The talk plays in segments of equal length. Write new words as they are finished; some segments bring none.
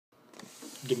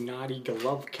Gennady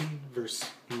Golovkin versus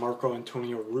Marco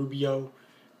Antonio Rubio.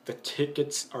 The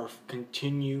tickets are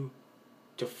continue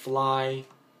to fly.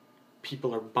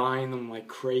 People are buying them like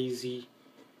crazy.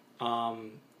 The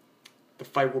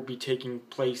fight will be taking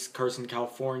place Carson,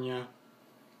 California,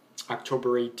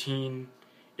 October 18.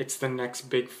 It's the next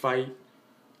big fight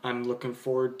I'm looking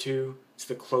forward to. It's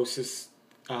the closest.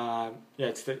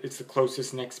 It's the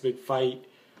closest next big fight,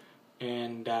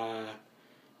 and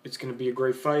it's gonna be a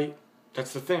great fight.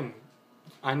 That's the thing.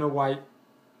 I know why.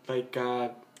 Like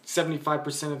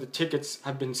 75% of the tickets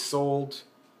have been sold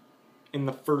in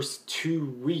the first 2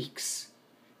 weeks,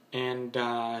 and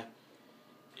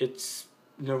it's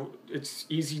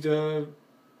easy to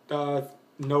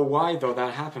know why though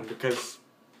that happened, because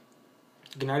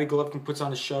Gennady Golovkin puts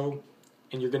on a show,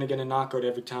 and you're gonna get a knockout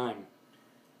every time.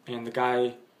 And the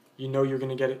guy, you're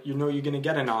gonna get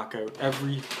a knockout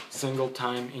every single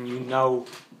time, and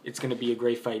it's gonna be a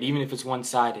great fight, even if it's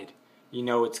one-sided.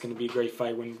 It's gonna be a great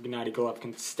fight when Gennady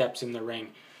Golovkin steps in the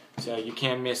ring. So you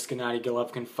can't miss Gennady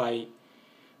Golovkin fight.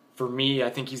 For me, I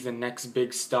think he's the next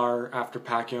big star after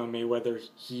Pacquiao and Mayweather.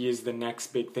 He is the next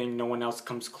big thing. No one else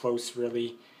comes close,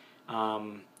 really.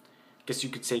 I guess you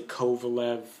could say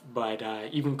Kovalev, but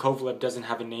even Kovalev doesn't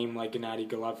have a name like Gennady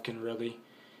Golovkin, really.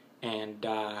 And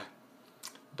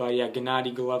but yeah,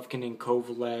 Gennady Golovkin and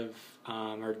Kovalev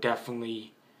are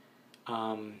definitely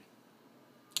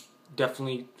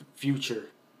future.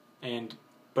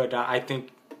 But I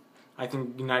think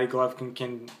Gennady Golovkin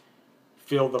can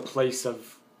fill the place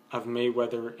of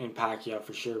Mayweather and Pacquiao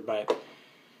for sure. But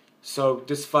so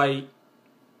this fight,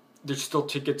 there's still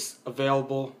tickets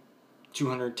available.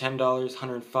 $210,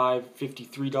 $105,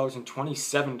 $53, and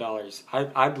 $27.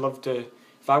 I'd love to,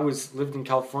 if I lived in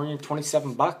California,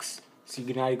 $27. See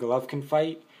Gennady Golovkin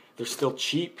fight. They're still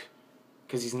cheap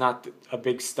because he's not a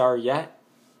big star yet.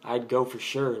 I'd go for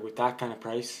sure with that kind of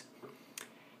price.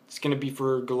 It's gonna be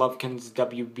for Golovkin's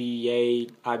WBA,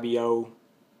 IBO,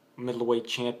 middleweight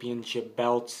championship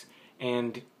belts,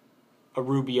 and a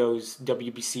Rubio's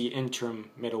WBC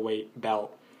interim middleweight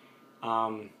belt.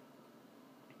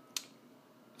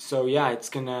 So yeah, it's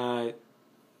gonna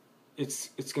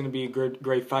be a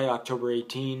great fight, October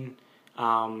 18.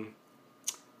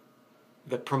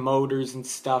 The promoters and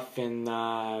stuff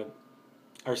are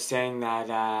saying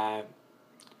that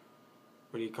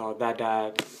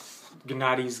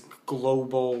Gennady's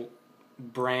global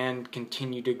brand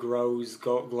continue to grow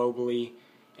globally,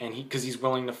 and because he's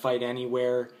willing to fight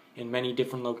anywhere in many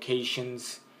different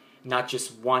locations, not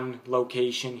just one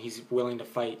location. He's willing to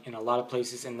fight in a lot of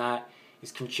places, and that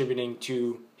is contributing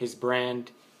to his brand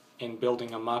and building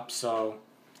him up. So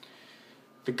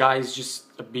the guy's just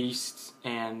a beast,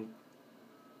 and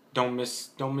don't miss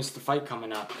the fight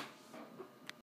coming up.